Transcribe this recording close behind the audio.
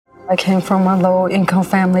I came from a low-income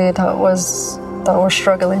family that was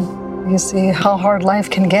struggling. You see how hard life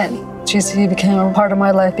can get. GCE became a part of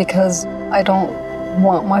my life because I don't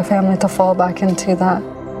want my family to fall back into that.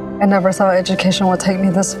 I never thought education would take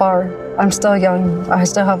me this far. I'm still young. I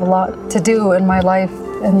still have a lot to do in my life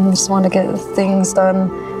and just want to get things done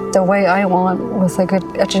the way I want with a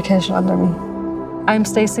good education under me. I'm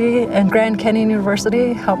Stacy, and Grand Canyon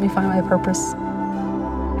University helped me find my purpose.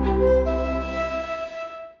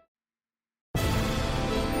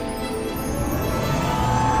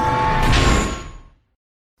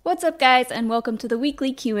 What's up, guys, and welcome to the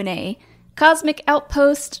weekly Q&A. Cosmic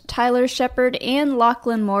Outpost, Tyler Shepard, and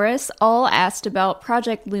Lachlan Morris all asked about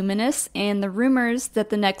Project Luminous and the rumors that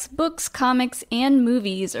the next books, comics, and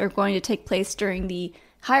movies are going to take place during the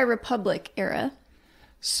High Republic era.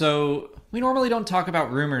 So, we normally don't talk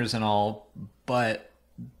about rumors and all, but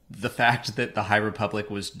the fact that the High Republic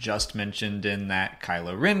was just mentioned in that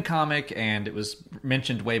Kylo Ren comic, and it was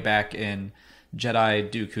mentioned way back in Jedi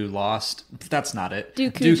Dooku Lost. That's not it.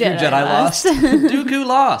 Dooku Jedi Lost. Dooku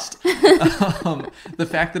Lost. The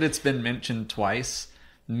fact that it's been mentioned twice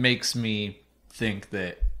makes me think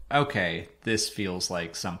that, okay, this feels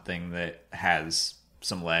like something that has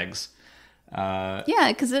some legs. Yeah,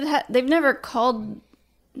 because they've never called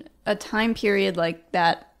a time period like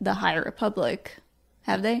that the High Republic,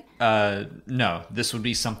 have they? No, this would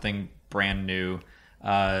be something brand new.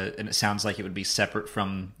 And it sounds like it would be separate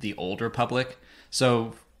from the Old Republic.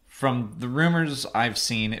 So from the rumors I've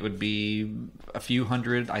seen, it would be a few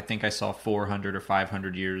hundred. I think I saw 400 or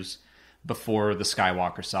 500 years before the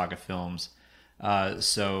Skywalker Saga films.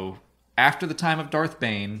 So after the time of Darth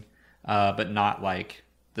Bane, but not like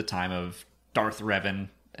the time of Darth Revan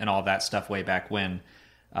and all that stuff way back when.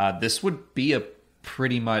 This would be a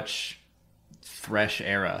pretty much fresh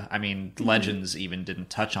era. I mean, Legends even didn't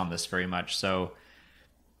touch on this very much, so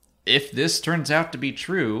if this turns out to be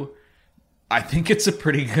true, I think it's a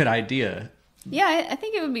pretty good idea. Yeah, I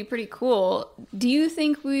think it would be pretty cool. Do you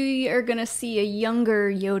think we are going to see a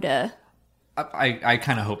younger Yoda? I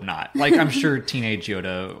kind of hope not. Like, I'm sure teenage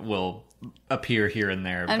Yoda will appear here and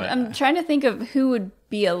there. I'm trying to think of who would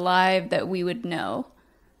be alive that we would know.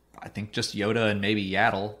 I think just Yoda and maybe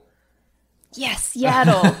Yaddle. Yes,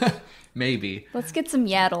 Yaddle. Maybe. Let's get some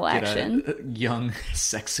Yaddle action. Get a young,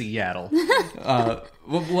 sexy Yaddle.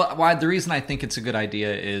 Why the reason I think it's a good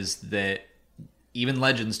idea is that even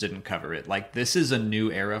Legends didn't cover it. Like, this is a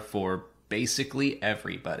new era for basically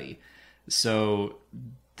everybody. So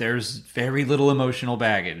there's very little emotional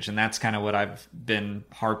baggage, and that's kind of what I've been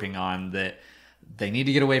harping on, that they need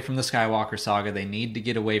to get away from the Skywalker Saga. They need to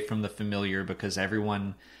get away from the familiar, because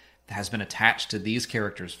everyone has been attached to these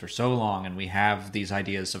characters for so long, and we have these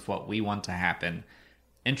ideas of what we want to happen.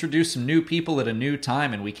 Introduce some new people at a new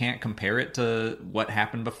time, and we can't compare it to what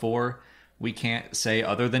happened before. We can't say,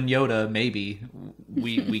 other than Yoda, maybe,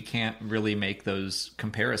 we can't really make those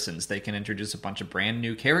comparisons. They can introduce a bunch of brand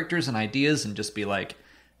new characters and ideas and just be like,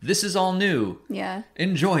 this is all new. Yeah.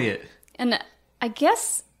 Enjoy it. And I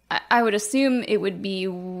guess I would assume it would be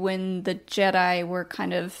when the Jedi were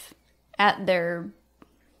kind of at their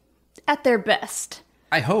best.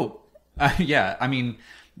 I hope. Yeah, I mean,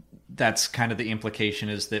 that's kind of the implication,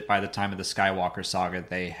 is that by the time of the Skywalker Saga,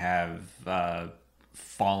 they have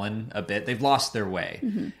fallen a bit. They've lost their way.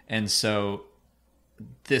 Mm-hmm. And so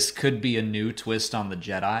this could be a new twist on the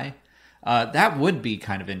Jedi. That would be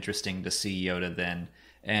kind of interesting to see Yoda then,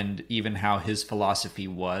 and even how his philosophy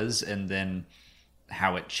was, and then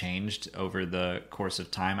how it changed over the course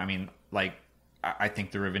of time. I mean, like, I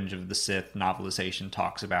think the Revenge of the Sith novelization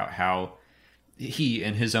talks about how he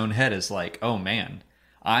in his own head is like, oh man,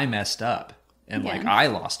 I messed up, and like, I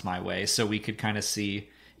lost my way. So we could kind of see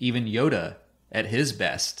even Yoda at his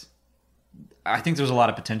best. I think there's a lot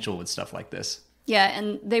of potential with stuff like this. Yeah,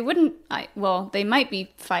 and they wouldn't, they might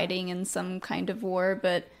be fighting in some kind of war,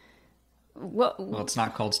 but well, it's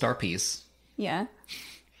not called Star Peace. Yeah.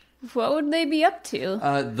 What would they be up to?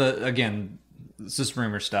 Again, this is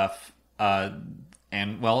rumor stuff.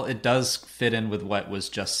 And, well, it does fit in with what was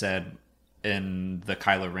just said in the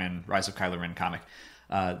Kylo Ren, Rise of Kylo Ren comic.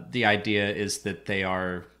 The idea is that they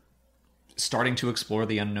are starting to explore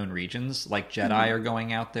the unknown regions, like Jedi are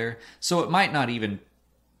going out there. So it might not even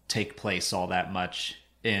take place all that much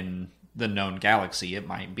in the known galaxy. It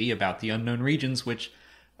might be about the unknown regions, which,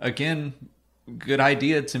 again, good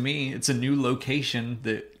idea to me. It's a new location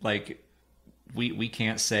that, like, we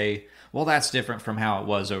can't say, well, that's different from how it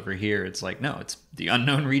was over here. It's like, no, it's the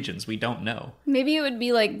unknown regions. We don't know. Maybe it would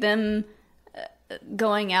be like them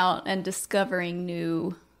going out and discovering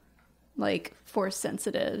new, like, force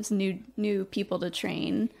sensitives, new people to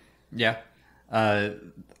train. Yeah.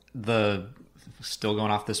 still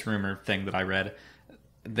going off this rumor thing that I read,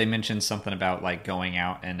 they mentioned something about like going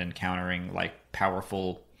out and encountering like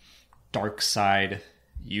powerful dark side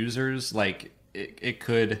users. Like it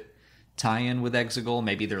could tie in with Exegol.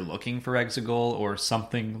 Maybe they're looking for Exegol or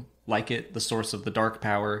something like it, the source of the dark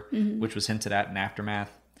power, which was hinted at in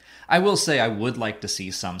Aftermath. I will say I would like to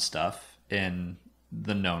see some stuff in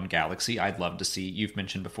the known galaxy. I'd love to see, you've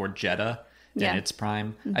mentioned before, Jeddah in its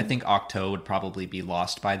prime. I think Octo would probably be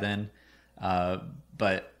lost by then.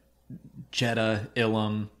 But Jeddah,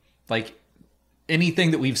 Ilum, like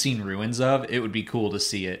anything that we've seen ruins of, it would be cool to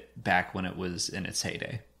see it back when it was in its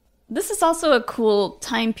heyday. This is also a cool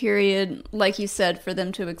time period, like you said, for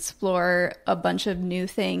them to explore a bunch of new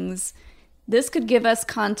things. This could give us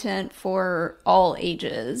content for all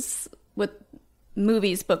ages, with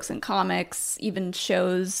movies, books, and comics, even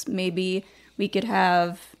shows. Maybe we could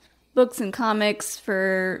have books and comics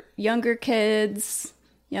for younger kids,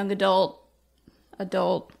 young adult.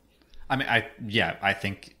 I mean, I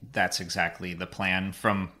think that's exactly the plan.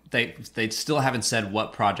 They still haven't said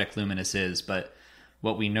what Project Luminous is, but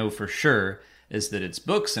what we know for sure is that it's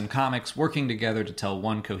books and comics working together to tell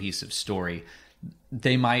one cohesive story.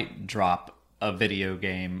 They might drop a video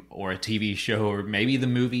game or a TV show or maybe the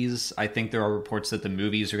movies. I think there are reports that the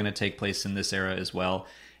movies are going to take place in this era as well.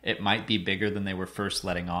 It might be bigger than they were first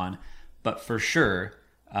letting on. But for sure,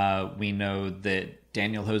 we know that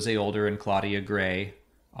Daniel Jose Older and Claudia Gray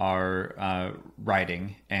are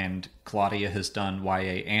writing, and Claudia has done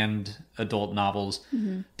YA and adult novels.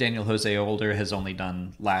 Daniel Jose Older has only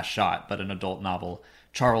done Last Shot, but an adult novel.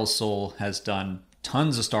 Charles Soule has done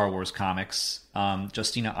tons of Star Wars comics.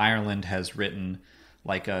 Justina Ireland has written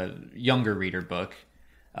like a younger reader book.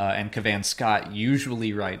 And Cavan Scott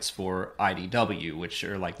usually writes for IDW, which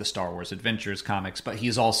are like the Star Wars Adventures comics, but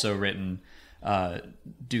he's also written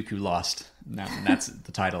Dooku Lost. Now, that's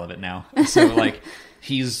the title of it now. So like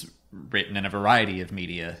he's written in a variety of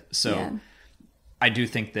media. So I do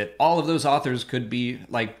think that all of those authors could be,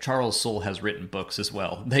 like Charles Soule has written books as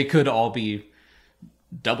well. They could all be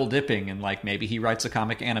double dipping, and like maybe he writes a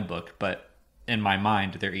comic and a book, but in my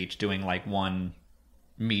mind they're each doing like one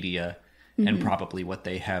media and probably what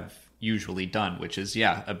they have usually done, which is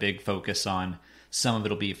a big focus on, some of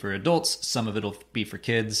it'll be for adults, some of it'll be for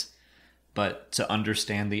kids. But to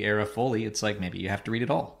understand the era fully, it's like maybe you have to read it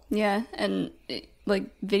all. Yeah, and like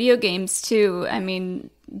video games too. I mean,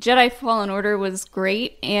 Jedi Fallen Order was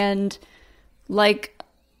great, and like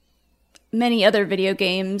many other video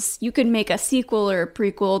games, you could make a sequel or a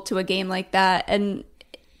prequel to a game like that, and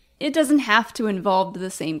it doesn't have to involve the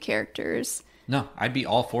same characters. No, I'd be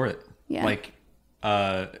all for it. Yeah. Like,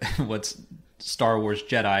 what's Star Wars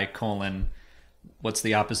Jedi : what's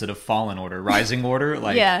the opposite of Fallen Order? Rising Order?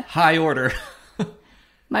 Like, High Order.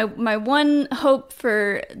 My one hope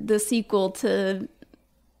for the sequel to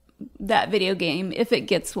that video game, if it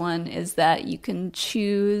gets one, is that you can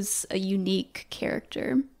choose a unique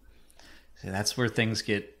character. See, that's where things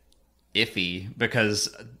get iffy,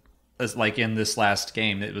 because like in this last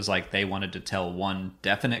game, it was like they wanted to tell one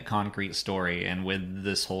definite concrete story, and with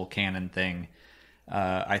this whole canon thing,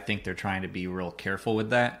 I think they're trying to be real careful with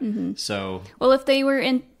that. So, well, if they were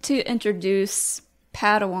to introduce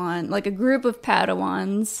Padawan, like a group of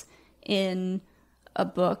Padawans in a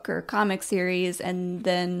book or comic series, and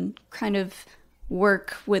then kind of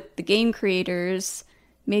work with the game creators,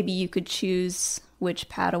 maybe you could choose which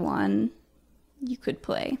Padawan you could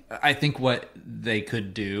play. I think what they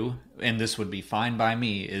could do, and this would be fine by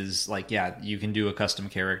me, is like, you can do a custom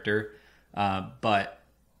character, but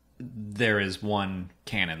there is one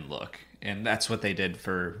canon look, and that's what they did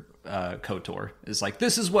for KOTOR. Is like,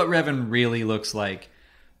 this is what Revan really looks like,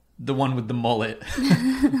 the one with the mullet,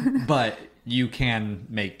 but you can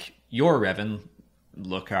make your Revan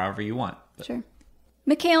look however you want. Sure.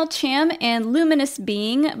 Mikhail Cham and Luminous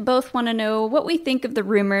Being both want to know what we think of the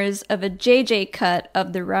rumors of a JJ cut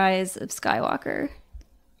of The Rise of Skywalker.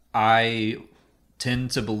 I tend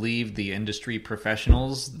to believe the industry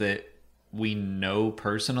professionals that we know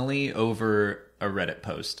personally over a Reddit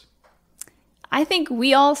post. I think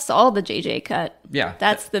we all saw the JJ cut. Yeah.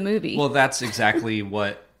 That's the movie. Well, that's exactly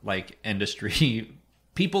what like industry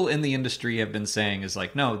people in the industry have been saying, is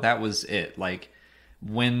like, no, that was it. Like,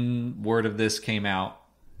 when word of this came out,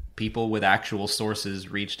 people with actual sources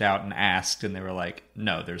reached out and asked, and they were like,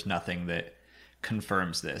 no, there's nothing that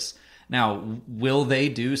confirms this. Now, will they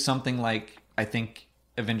do something like, I think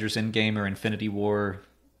Avengers Endgame or Infinity War,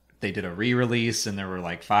 they did a re-release and there were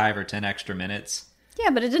like 5 or 10 extra minutes? Yeah,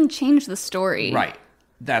 but it didn't change the story. Right.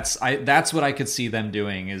 That's what I could see them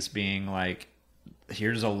doing, is being like,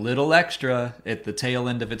 here's a little extra at the tail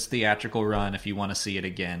end of its theatrical run if you want to see it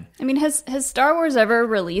again. I mean, has Star Wars ever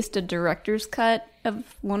released a director's cut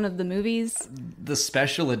of one of the movies? The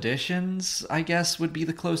special editions, I guess, would be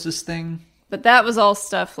the closest thing. But that was all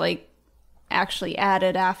stuff, like, actually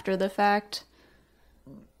added after the fact.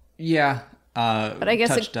 Yeah. But I guess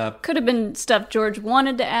touched it up. could have been stuff George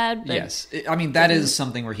wanted to add. But Yes. I mean, that is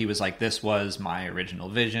something where he was like, this was my original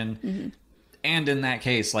vision. Mm-hmm. And in that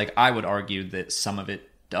case, like, I would argue that some of it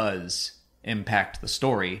does impact the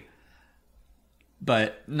story,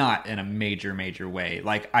 but not in a major, major way.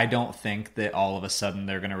 Like, I don't think that all of a sudden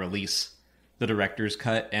they're going to release the director's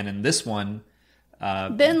cut. And in this one,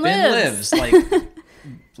 Ben lives.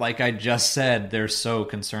 Like I just said, they're so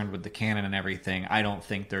concerned with the canon and everything. I don't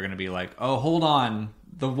think they're going to be like, oh, hold on.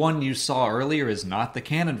 The one you saw earlier is not the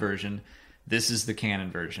canon version. This is the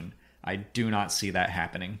canon version. I do not see that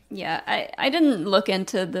happening. Yeah, I didn't look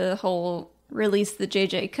into the whole release the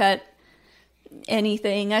JJ cut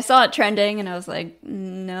anything. I saw it trending and I was like,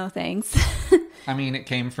 no thanks. I mean, it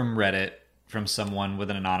came from Reddit, from someone with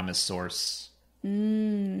an anonymous source.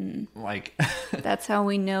 Like, That's how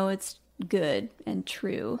we know it's good and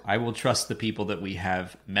true. I will trust the people that we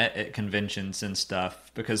have met at conventions and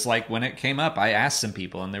stuff, because, like, when it came up, I asked some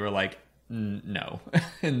people and they were like, no.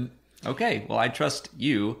 And okay, well, I trust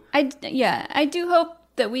you. I do hope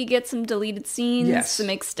that we get some deleted scenes, Yes. some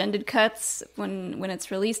extended cuts when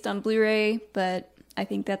it's released on Blu-ray, but I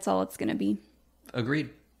think that's all it's going to be. Agreed.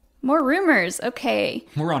 More rumors. Okay.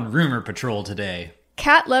 We're on Rumor Patrol today.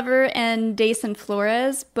 Kat Lever and Dason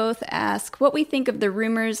Flores both ask what we think of the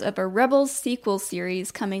rumors of a Rebels sequel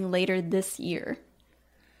series coming later this year.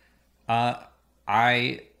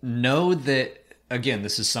 I know that, again,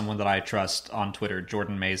 this is someone that I trust on Twitter,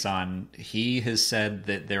 Jordan Mazon. He has said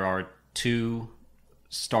that there are 2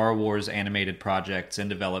 Star Wars animated projects in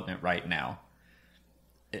development right now.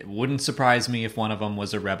 It wouldn't surprise me if one of them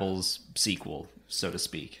was a Rebels sequel, so to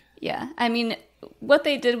speak. Yeah, I mean, what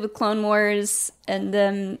they did with Clone Wars and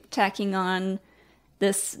them tacking on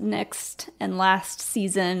this next and last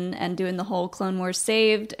season and doing the whole Clone Wars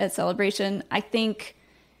Saved at Celebration, I think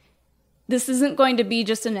this isn't going to be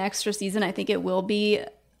just an extra season. I think it will be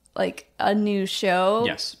like a new show.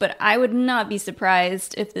 Yes. But I would not be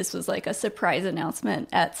surprised if this was like a surprise announcement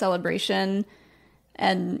at Celebration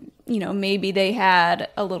and, you know, maybe they had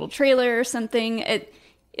a little trailer or something. It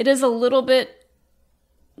is a little bit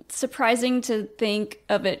surprising to think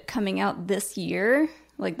of it coming out this year.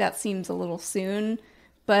 Like, that seems a little soon.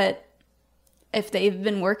 But if they've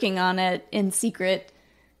been working on it in secret,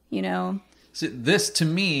 you know. So this, to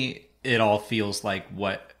me, it all feels like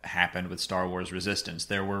what happened with Star Wars Resistance.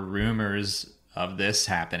 There were rumors of this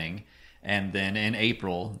happening, and then in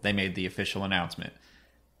April, they made the official announcement.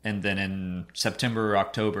 And then in September or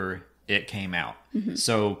October, it came out. Mm-hmm.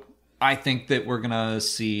 So I think that we're going to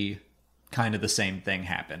see kind of the same thing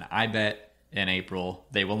happen. I bet in April,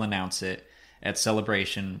 they will announce it. At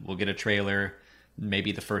Celebration, we'll get a trailer,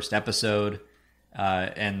 maybe the first episode,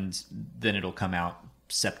 and then it'll come out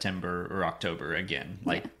September or October again.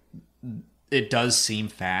 Like, It does seem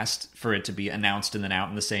fast for it to be announced and then out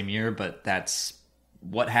in the same year, but that's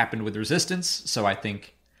what happened with Resistance, so I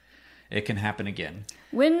think it can happen again.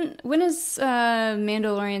 When is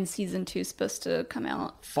Mandalorian Season 2 supposed to come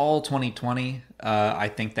out? Fall 2020. I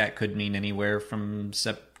think that could mean anywhere from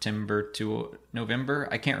September to November.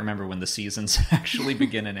 I can't remember when the seasons actually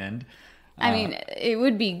begin and end. I mean, it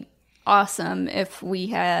would be awesome if we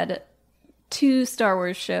had 2 Star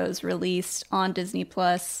Wars shows released on Disney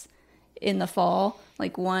Plus in the fall.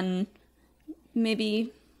 Like, one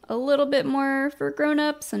maybe a little bit more for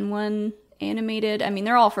grown-ups and one animated. I mean,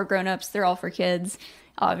 they're all for grown-ups, they're all for kids,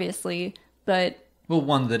 obviously, but well,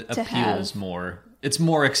 one that appeals have more. It's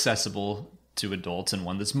more accessible to adults, and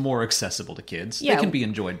one that's more accessible to kids. Yeah. They can be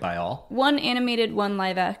enjoyed by all. one animated, one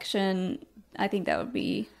live action. I think that would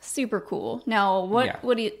be super cool. Now, what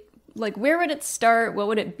would it, like, where would it start? What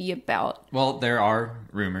would it be about? Well, there are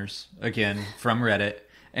rumors, again, from Reddit,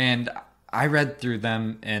 and I read through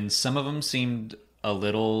them, and some of them seemed a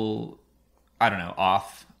little, I don't know,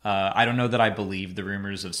 off. I don't know that I believe the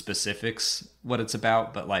rumors of specifics, what it's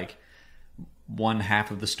about, but, like, one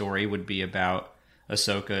half of the story would be about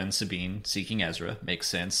Ahsoka and Sabine seeking Ezra. Makes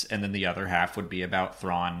sense. And then the other half would be about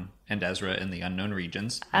Thrawn and Ezra in the unknown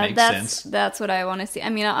regions. Makes sense. That's what I want to see. I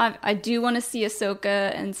mean, I do want to see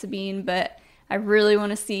Ahsoka and Sabine, but I really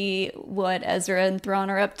want to see what Ezra and Thrawn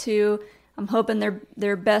are up to. I'm hoping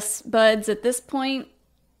they're best buds at this point.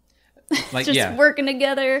 Like, just working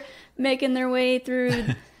together, making their way through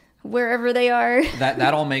wherever they are.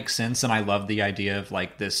 That all makes sense, and I love the idea of,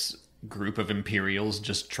 like, this group of Imperials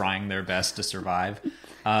just trying their best to survive.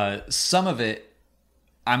 Some of it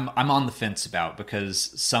I'm on the fence about,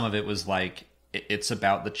 because some of it was like, it's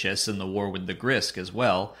about the Chiss and the war with the Grisk as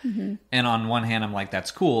well. Mm-hmm. And on one hand, I'm like,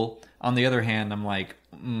 that's cool. On the other hand, I'm like,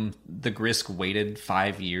 the Grisk waited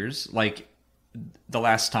 5 years. Like, the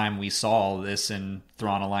last time we saw this in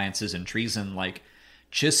Thrawn Alliances and Treason, like,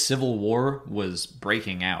 Chiss civil war was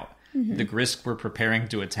breaking out. Mm-hmm. The Grisk were preparing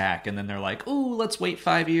to attack, and then they're like, ooh, let's wait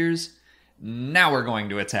 5 years. Now we're going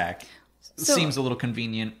to attack. So, seems a little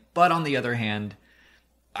convenient. But on the other hand,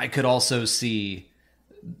 I could also see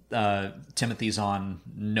Timothy Zahn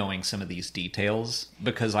knowing some of these details,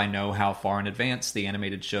 because I know how far in advance the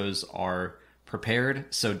animated shows are prepared.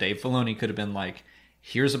 So Dave Filoni could have been like,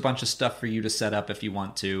 here's a bunch of stuff for you to set up if you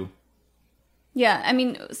want to. Yeah, I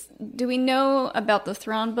mean, do we know about the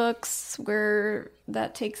Thrawn books where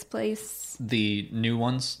that takes place? The new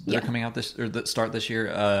ones that are coming out that start this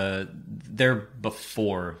year, they're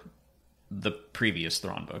before the previous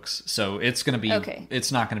Thrawn books. So it's going to be,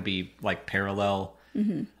 it's not going to be like parallel.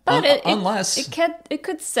 Mm-hmm. But it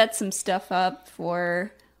could set some stuff up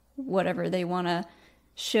for whatever they want to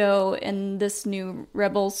show in this new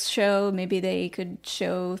Rebels show. Maybe they could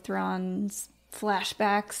show Thrawn's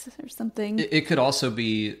flashbacks or something. It could also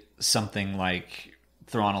be something like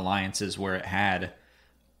Thrawn Alliances, where it had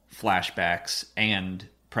flashbacks and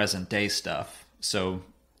present day stuff. So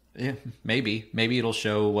yeah, maybe it'll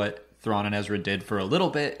show what Thrawn and Ezra did for a little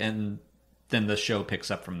bit, and then the show picks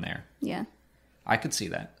up from there. Yeah. I could see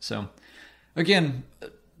that. So, again,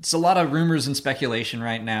 it's a lot of rumors and speculation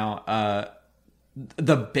right now.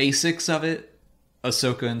 The basics of it,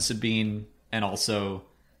 Ahsoka and Sabine, and also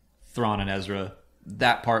Thrawn and Ezra,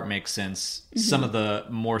 that part makes sense. Mm-hmm. Some of the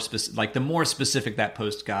more specific, the more specific that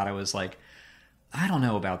post got, I was like, I don't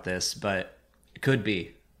know about this, but it could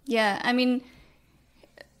be. Yeah, I mean,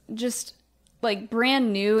 just like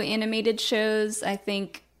brand new animated shows, I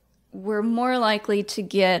think we're more likely to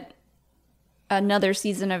get another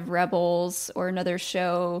season of Rebels or another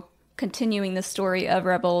show continuing the story of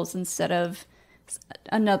Rebels instead of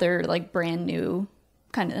another like brand new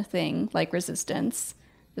kind of thing like Resistance.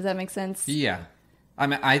 Does that make sense? Yeah. I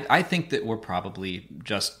mean, I think that we're probably,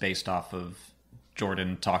 just based off of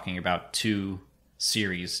Jordan talking about two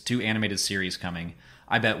animated series coming,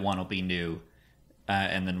 I bet one will be new,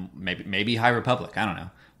 and then maybe High Republic. I don't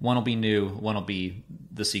know. One will be new, one will be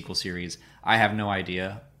the sequel series. I have no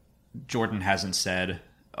idea. Jordan hasn't said,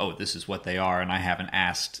 oh, this is what they are, and I haven't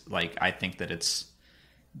asked. Like, I think that it's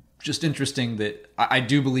just interesting that I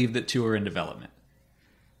do believe that two are in development.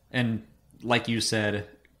 And like you said,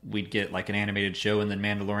 we'd get like an animated show and then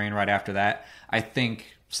Mandalorian right after that. I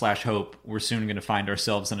think / hope we're soon going to find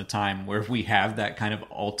ourselves in a time where we have that kind of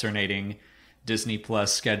alternating Disney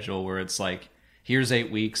Plus schedule where it's like, here's 8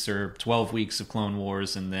 weeks or 12 weeks of Clone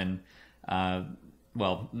Wars, and then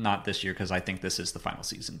well, not this year because I think this is the final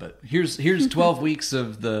season, but here's 12 weeks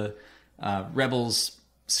of the Rebels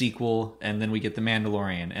sequel, and then we get the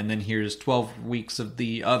Mandalorian, and then here's 12 weeks of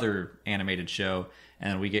the other animated show,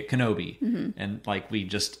 and then we get Kenobi, and like we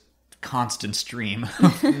just constant stream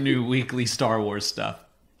of new weekly Star Wars stuff.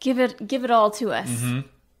 Give it all to us. Mm-hmm.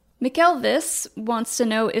 McElvis wants to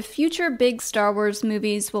know if future big Star Wars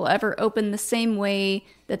movies will ever open the same way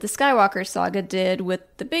that the Skywalker saga did, with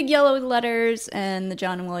the big yellow letters and the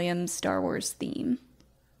John Williams Star Wars theme.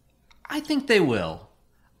 I think they will.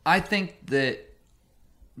 I think that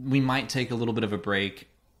we might take a little bit of a break.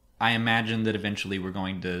 I imagine that eventually we're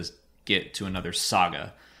going to get to another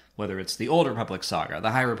saga, whether it's the Old Republic saga,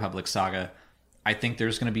 the High Republic saga. I think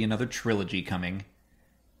there's going to be another trilogy coming,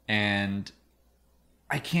 and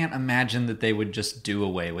I can't imagine that they would just do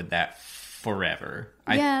away with that forever.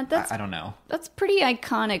 Yeah, I don't know. That's pretty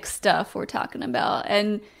iconic stuff we're talking about.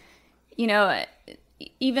 And, you know,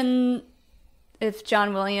 even if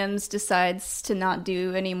John Williams decides to not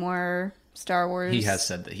do any more Star Wars... He has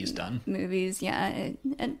said that he's done. ...movies, yeah.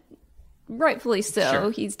 And rightfully so.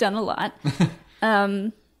 Sure. He's done a lot.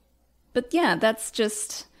 But yeah,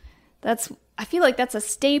 I feel like that's a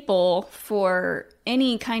staple for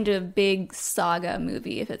any kind of big saga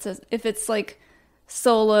movie. If it's like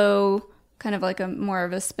Solo, kind of like a more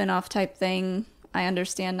of a spin-off type thing, I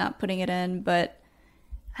understand not putting it in, but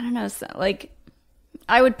I don't know. So, like,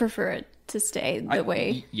 I would prefer it to stay the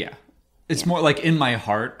way. Yeah. It's more like in my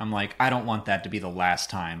heart, I'm like, I don't want that to be the last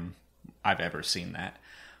time I've ever seen that.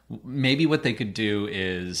 Maybe what they could do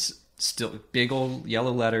is still big old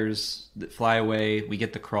yellow letters that fly away. We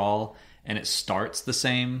get the crawl, and it starts the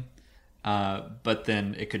same, but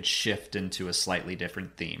then it could shift into a slightly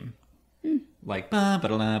different theme. like and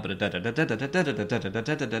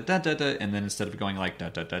then instead of going like da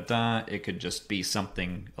da da da, it could just be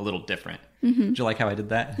something a little different. Did you like how I did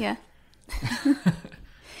that? Yeah.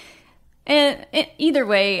 And either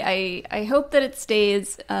way, I hope that it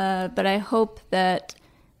stays, but I hope that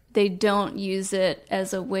they don't use it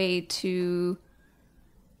as a way to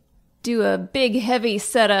do a big, heavy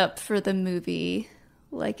setup for the movie,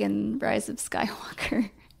 like in Rise of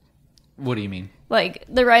Skywalker. What do you mean? Like,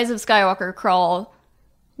 the Rise of Skywalker crawl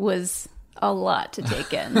was a lot to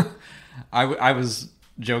take in. I was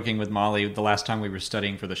joking with Molly the last time we were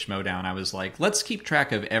studying for the Schmodown. I was like, let's keep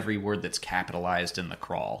track of every word that's capitalized in the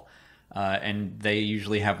crawl. And they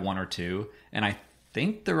usually have one or two. And I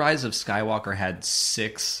think the Rise of Skywalker had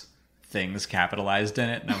 6 things capitalized in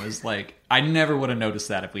it. And I was like, I never would have noticed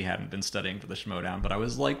that if we hadn't been studying for the Schmodown. But I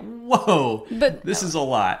was like, whoa, but this is a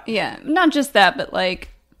lot. Yeah, not just that, but like,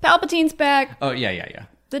 Palpatine's back. Oh, yeah.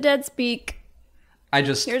 The dead speak.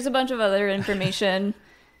 Here's a bunch of other information.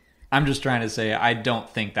 I'm just trying to say, I don't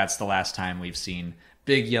think that's the last time we've seen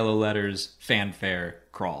big yellow letters, fanfare,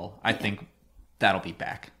 crawl. I think that'll be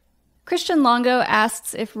back. Christian Longo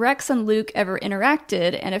asks if Rex and Luke ever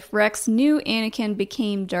interacted, and if Rex knew Anakin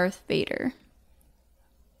became Darth Vader.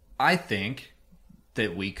 I think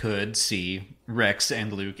that we could see Rex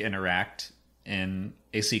and Luke interact in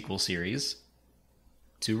a sequel series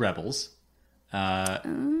to Rebels.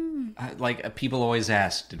 Like, people always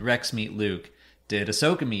ask, did Rex meet Luke? Did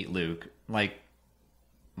Ahsoka meet Luke? Like,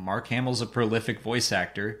 Mark Hamill's a prolific voice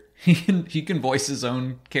actor. He can voice his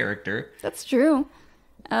own character. That's true.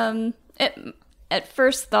 At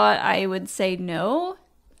first thought, I would say no.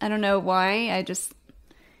 I don't know why.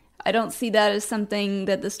 I don't see that as something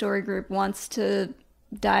that the story group wants to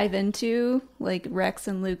dive into, like Rex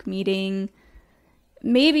and Luke meeting.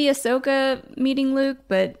 Maybe Ahsoka meeting Luke,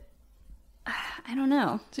 but I don't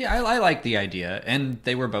know. See, I like the idea, and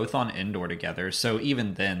they were both on Endor together, so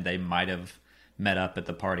even then they might have met up at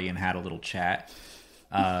the party and had a little chat.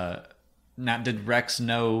 Now, did Rex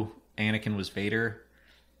know Anakin was Vader?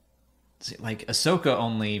 See, like, Ahsoka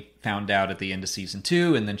only found out at the end of season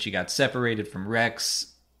 2, and then she got separated from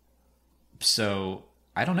Rex, so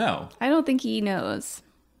I don't know. I don't think he knows.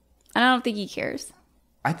 I don't think he cares.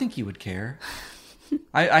 I think he would care.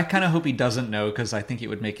 I kind of hope he doesn't know, because I think it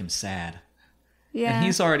would make him sad. Yeah. And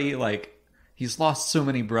he's already, like, he's lost so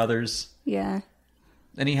many brothers. Yeah.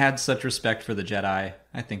 And he had such respect for the Jedi.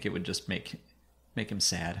 I think it would just make him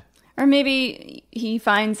sad. Or maybe he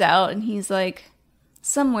finds out and he's like,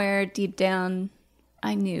 somewhere deep down,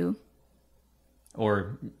 I knew.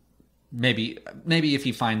 Or maybe if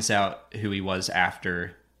he finds out who he was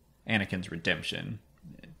after Anakin's redemption,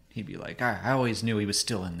 he'd be like, I always knew he was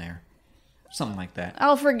still in there. Something like that.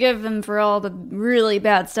 I'll forgive him for all the really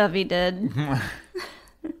bad stuff he did.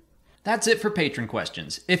 That's it for patron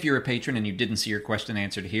questions. If you're a patron and you didn't see your question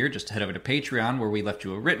answered here, just head over to Patreon, where we left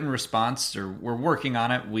you a written response, or we're working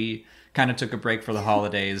on it. We kind of took a break for the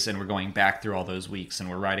holidays, and we're going back through all those weeks, and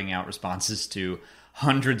we're writing out responses to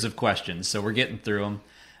hundreds of questions, so we're getting through them.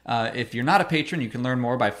 If you're not a patron, you can learn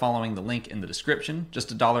more by following the link in the description.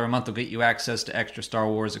 Just $1 a month will get you access to extra Star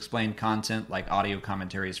Wars Explained content, like audio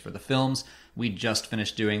commentaries for the films. We just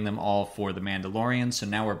finished doing them all for The Mandalorian, so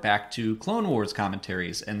now we're back to Clone Wars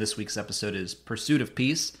commentaries, and this week's episode is Pursuit of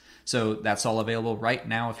Peace, so that's all available right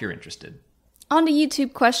now if you're interested. On to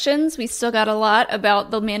YouTube questions. We still got a lot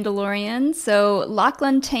about The Mandalorian. So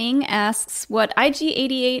Lachlan Tang asks what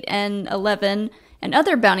IG-88 and 11 and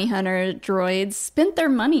other bounty hunter droids spent their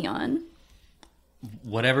money on.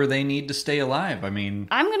 Whatever they need to stay alive. I mean,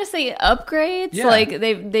 I'm going to say upgrades. Yeah. Like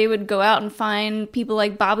they would go out and find people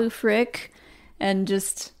like Babu Frick and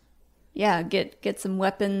just, yeah, get some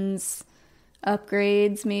weapons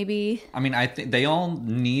upgrades maybe. I mean, I think they all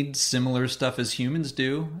need similar stuff as humans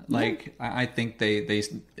do. Like, I think they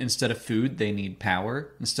instead of food, they need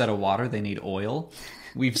power. Instead of water, they need oil.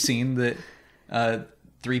 We've seen that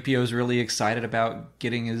 3PO is really excited about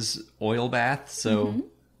getting his oil bath. So,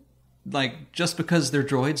 like, just because they're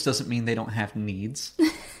droids doesn't mean they don't have needs.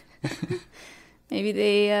 Maybe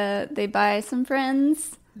they buy some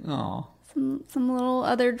friends. Oh, Some little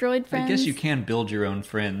other droid friends. I guess you can build your own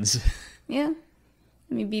friends. Yeah.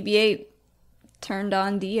 I mean, BB-8 turned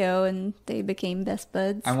on Dio and they became best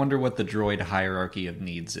buds. I wonder what the droid hierarchy of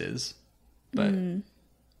needs is. But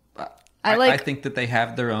I think that they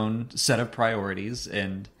have their own set of priorities,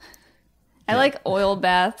 and I like oil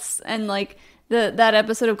baths and like that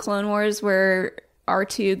episode of Clone Wars where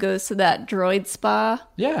R2 goes to that droid spa.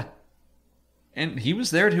 yeah. And he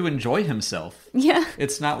was there to enjoy himself. Yeah.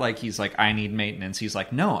 It's not like he's like, I need maintenance. He's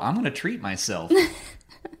like, no, I'm going to treat myself.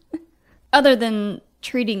 Other than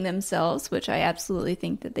treating themselves, which I absolutely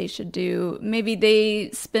think that they should do. Maybe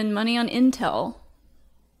they spend money on intel.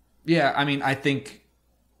 Yeah, I mean, I think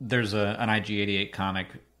there's an IG-88 comic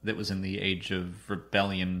that was in the Age of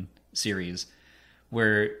Rebellion series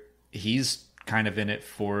where he's kind of in it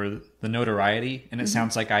for the notoriety, and it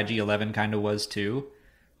sounds like IG-11 kind of was too.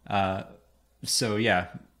 So yeah,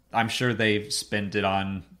 I'm sure they've spent it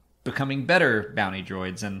on becoming better bounty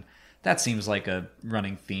droids, and that seems like a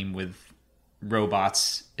running theme with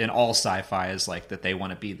robots in all sci-fi, is like that they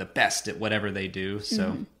want to be the best at whatever they do.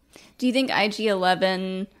 So Do you think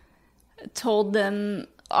IG-11 told them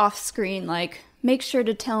off screen, like, make sure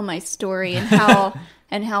to tell my story and how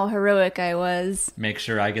and how heroic I was? make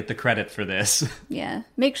sure I get the credit for this. Yeah.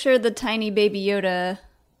 Make sure the tiny baby Yoda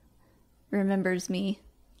remembers me.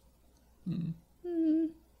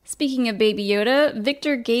 Speaking of Baby Yoda,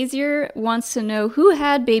 Victor Gazier wants to know who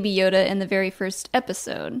had Baby Yoda in the very first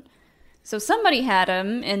episode. So somebody had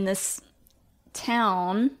him in this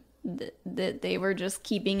town that they were just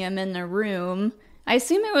keeping him in a room. I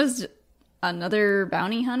assume it was another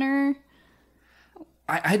bounty hunter.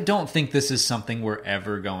 I don't think this is something we're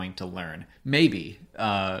ever going to learn. Maybe.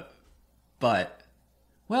 But,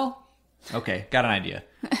 well, okay, got an idea.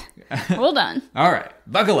 Hold on. All right,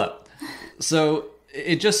 buckle up. So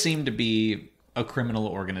it just seemed to be a criminal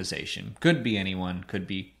organization. Could be anyone. Could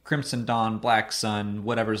be Crimson Dawn, Black Sun,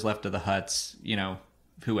 whatever's left of the Hutts, you know,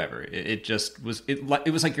 whoever. It just was, it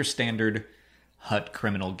was like your standard Hutt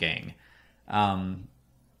criminal gang.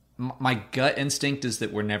 My gut instinct is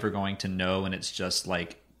that we're never going to know, and it's just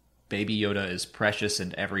like Baby Yoda is precious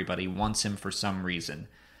and everybody wants him for some reason.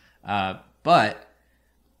 But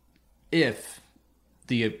if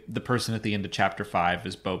the person at the end of Chapter 5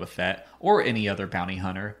 is Boba Fett or any other bounty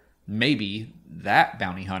hunter, maybe that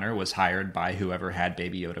bounty hunter was hired by whoever had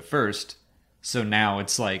Baby Yoda first. So now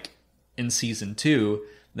it's like in Season 2,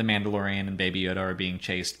 the Mandalorian and Baby Yoda are being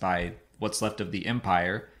chased by what's left of the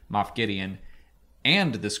Empire, Moff Gideon,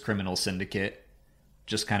 and this criminal syndicate,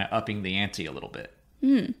 just kind of upping the ante a little bit.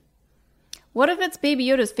 What if it's Baby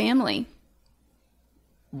Yoda's family?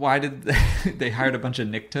 Why did they hired a bunch of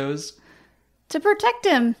Niktos? To protect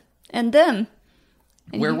him and them.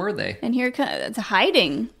 And Where were they? And here it's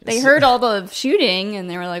hiding. They heard all the shooting, and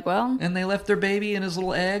they were like, well... And they left their baby in his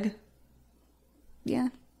little egg? Yeah.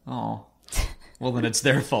 Oh. Well, then it's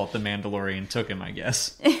their fault the Mandalorian took him, I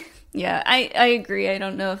guess. Yeah, I agree. I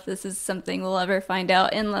don't know if this is something we'll ever find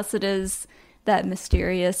out, unless it is that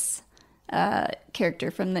mysterious character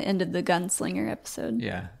from the end of the Gunslinger episode.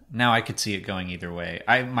 Yeah. Now I could see it going either way.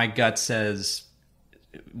 My gut says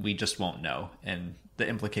we just won't know. And the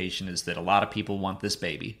implication is that a lot of people want this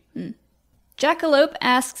baby. Jackalope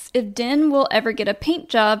asks if Din will ever get a paint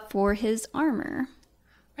job for his armor.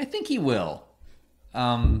 I think he will.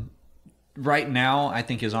 Right now, I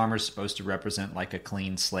think his armor is supposed to represent like a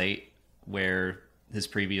clean slate, where his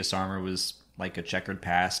previous armor was like a checkered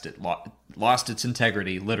past. It lost its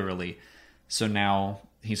integrity, literally. So now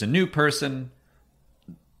he's a new person.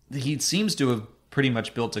 He seems to have pretty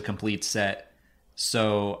much built a complete set.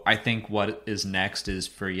 So I think what is next is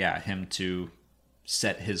for, him to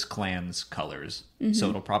set his clan's colors. Mm-hmm. So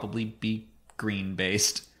it'll probably be green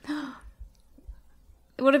based.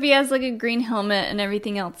 What if he has like a green helmet and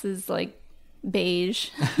everything else is like beige?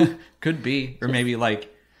 Could be. Or maybe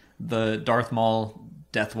like the Darth Maul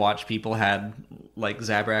Death Watch people had like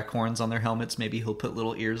Zabrak horns on their helmets. Maybe he'll put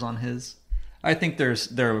little ears on his. I think there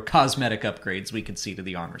are cosmetic upgrades we could see to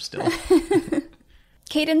the armor still.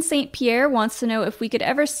 Caden St. Pierre wants to know if we could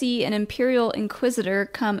ever see an Imperial Inquisitor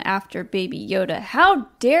come after Baby Yoda. How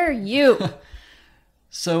dare you!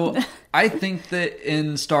 So, I think that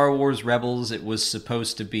in Star Wars Rebels, it was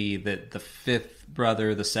supposed to be that the 5th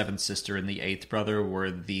brother, the 7th sister, and the 8th brother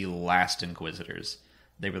were the last Inquisitors.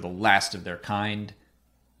 They were the last of their kind.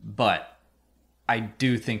 But I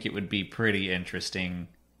do think it would be pretty interesting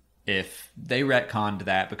if they retconned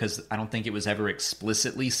that, because I don't think it was ever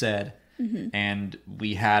explicitly said. Mm-hmm. And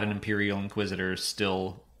we had an Imperial Inquisitor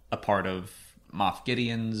still a part of Moff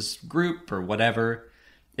Gideon's group or whatever.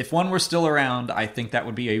 If one were still around, I think that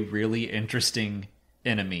would be a really interesting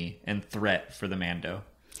enemy and threat for the Mando.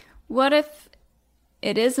 What if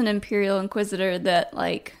it is an Imperial Inquisitor that,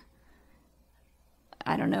 like,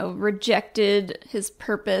 I don't know, rejected his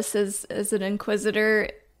purpose as an Inquisitor?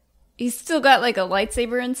 He's still got, like, a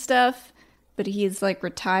lightsaber and stuff, but he's, like,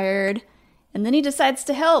 retired. And then he decides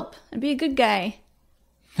to help and be a good guy.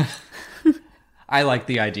 I like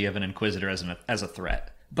the idea of an Inquisitor as a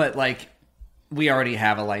threat. But, like, we already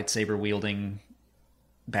have a lightsaber-wielding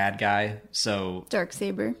bad guy, so...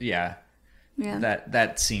 Darksaber. Yeah.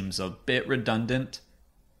 That seems a bit redundant.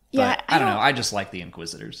 Yeah, But I don't know. I just like the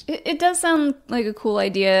Inquisitors. It does sound like a cool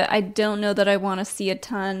idea. I don't know that I want to see a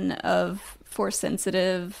ton of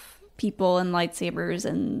Force-sensitive people and lightsabers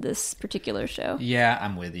in this particular show. Yeah,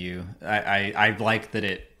 I'm with you. I like that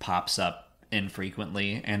it pops up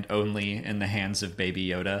infrequently and only in the hands of Baby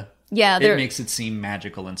Yoda. Yeah, it makes it seem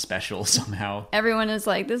magical and special somehow. Everyone is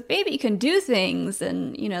like, this baby can do things.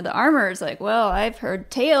 And, the armor is like, well, I've heard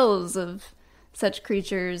tales of such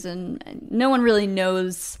creatures. And no one really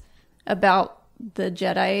knows about the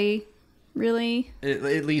Jedi, really.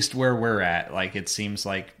 At least where we're at. Like, it seems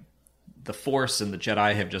like the Force and the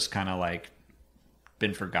Jedi have just kind of, like,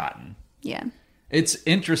 been forgotten. Yeah. It's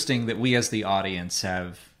interesting that we as the audience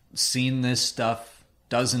have seen this stuff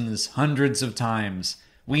dozens, hundreds of times.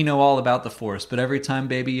 We know all about the Force, but every time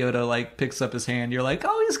Baby Yoda, like, picks up his hand, you're like,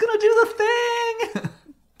 oh, he's gonna do the thing!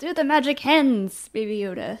 Do the magic hands, Baby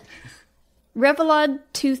Yoda. Revelod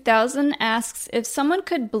 2000 asks if someone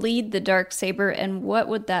could bleed the Darksaber, and what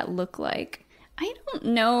would that look like? I don't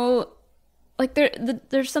know. Like,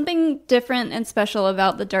 there's something different and special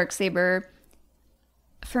about the Darksaber.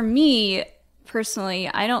 For me, personally,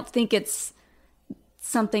 I don't think it's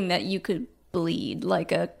something that you could bleed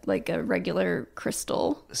like a regular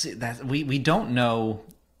crystal. See, that we don't know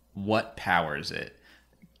what powers it.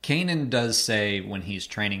 Kanan does say when he's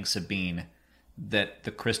training Sabine that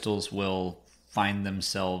the crystals will find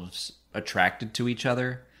themselves attracted to each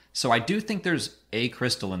other. So I do think there's a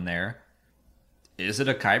crystal in there. Is it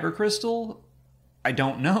a Kyber crystal? I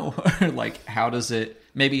don't know. Like, how does it...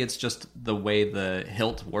 Maybe it's just the way the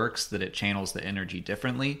hilt works, that it channels the energy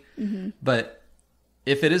differently. Mm-hmm. But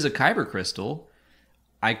if it is a Kyber crystal,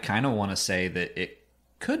 I kind of want to say that it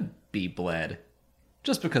could be bled,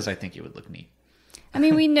 just because I think it would look neat. I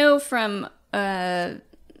mean, we know from Master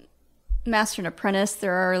and Apprentice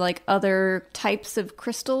there are, like, other types of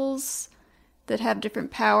crystals that have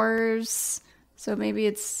different powers. So maybe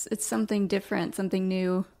it's something different, something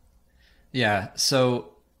new. Yeah,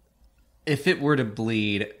 so if it were to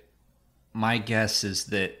bleed, my guess is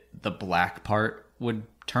that the black part would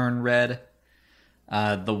turn red.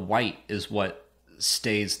 The white is what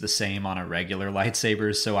stays the same on a regular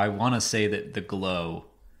lightsaber, so I want to say that the glow,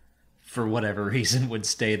 for whatever reason, would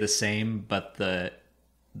stay the same, but the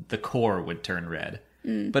core would turn red.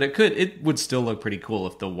 But it would still look pretty cool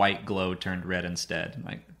if the white glow turned red instead.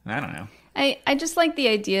 Like, I don't know. I just like the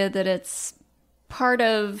idea that it's part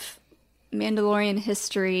of Mandalorian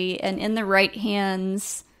history, and in the right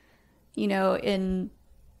hands, in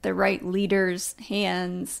the right leader's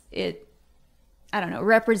hands, it, I don't know,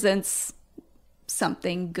 represents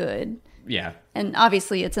something good. Yeah. And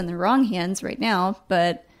obviously it's in the wrong hands right now,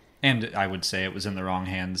 but... And I would say it was in the wrong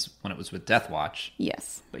hands when it was with Death Watch.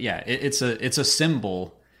 Yes. But yeah, it's a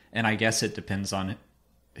symbol, and I guess it depends on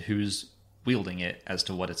who's wielding it as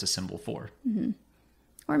to what it's a symbol for. Mm-hmm.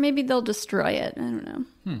 Or maybe they'll destroy it. I don't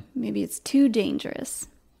know. Maybe it's too dangerous.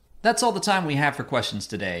 That's all the time we have for questions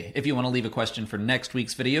today. If you want to leave a question for next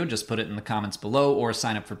week's video, just put it in the comments below or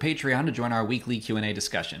sign up for Patreon to join our weekly Q&A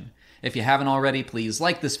discussion. If you haven't already, please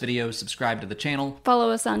like this video, subscribe to the channel.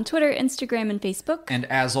 Follow us on Twitter, Instagram, and Facebook. And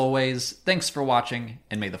as always, thanks for watching,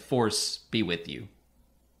 and may the Force be with you.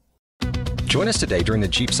 Join us today during the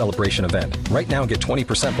Jeep Celebration event. Right now, get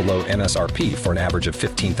 20% below MSRP for an average of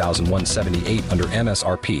 $15,178 under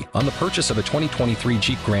MSRP on the purchase of a 2023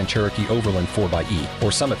 Jeep Grand Cherokee Overland 4xE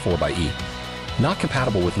or Summit 4xE. Not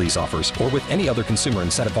compatible with lease offers or with any other consumer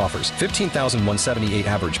incentive offers. $15,178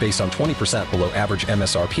 average based on 20% below average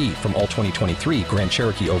MSRP from all 2023 Grand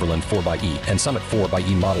Cherokee Overland 4xE and Summit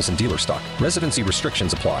 4xE models in dealer stock. Residency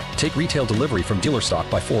restrictions apply. Take retail delivery from dealer stock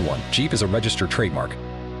by 4/1. Jeep is a registered trademark.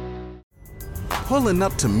 Pulling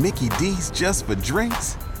up to Mickey D's just for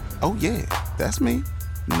drinks? Oh yeah, that's me.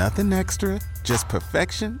 Nothing extra, just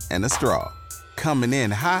perfection and a straw. Coming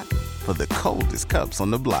in hot for the coldest cups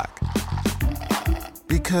on the block.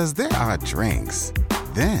 Because there are drinks.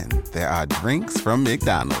 Then there are drinks from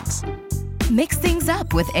McDonald's. Mix things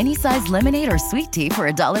up with any size lemonade or sweet tea for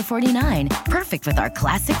 $1.49. Perfect with our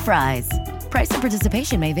classic fries. Price and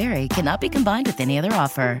participation may vary. Cannot be combined with any other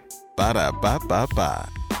offer. Ba-da-ba-ba-ba.